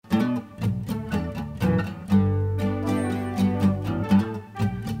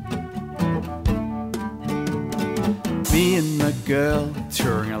and my girl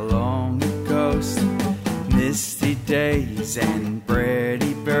touring along the coast. Misty days and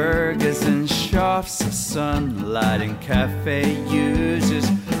bready burgers and shafts of sunlight and cafe users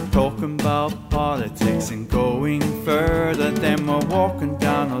talking about politics and going further. Then we're walking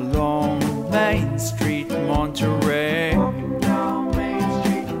down along Main Street, Monterey.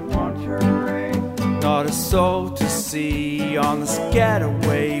 Not a soul to see on this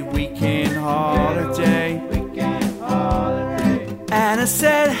getaway weekend holiday. And I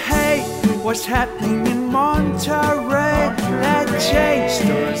said, hey, what's happening in Monterey? That change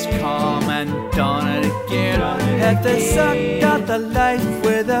store's come and done it again. Have they sucked out the life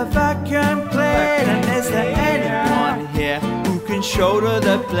with a vacuum cleaner? And is there anyone here who can shoulder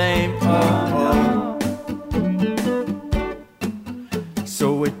the blame? Oh.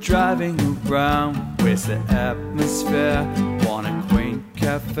 So we're driving around, where's the atmosphere? Want a quaint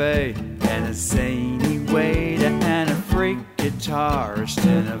cafe and a zany waiter and a freak guitarist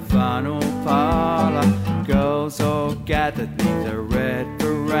in a vinyl parlor. Girls all gathered near the red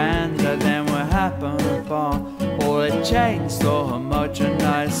veranda. Then we happen upon all the chain store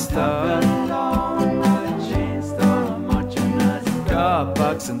homogenized stuff.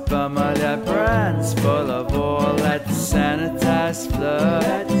 Starbucks and familiar brands full of all that sanitized fluff.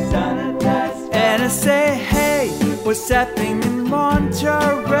 And I say, hey, what's happening in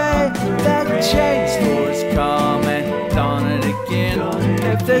Monterey? That chain store's come and done it again.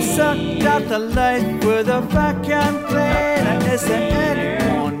 If they sucked out the light with a vacuum cleaner, is there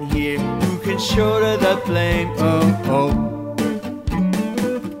anyone here who can shoulder the blame? Oh.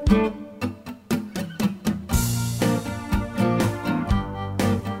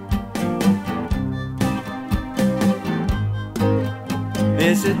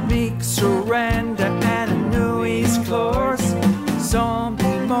 Is it meek surrender and a new East course?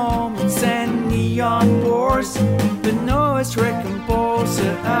 Zombie moments and neon wars. The noise recomposed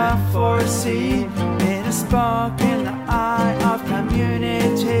I foresee in a spark in the eye of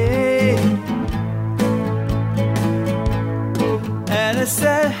community. And I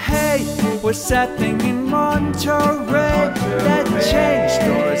said, hey, what's happening in Monterey? That change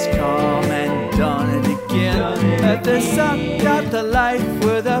store's come and done it again. If they sucked out the life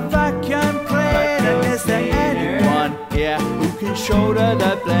with a vacuum cleaner, is there anyone here who can shoulder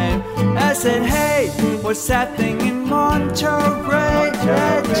the blame? I said, hey, what's happening in Monterey?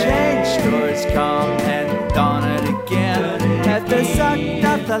 That change store's come and done it again. If they sucked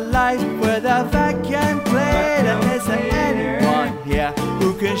out the life with a vacuum cleaner, is there anyone here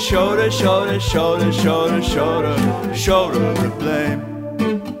who can shoulder the blame?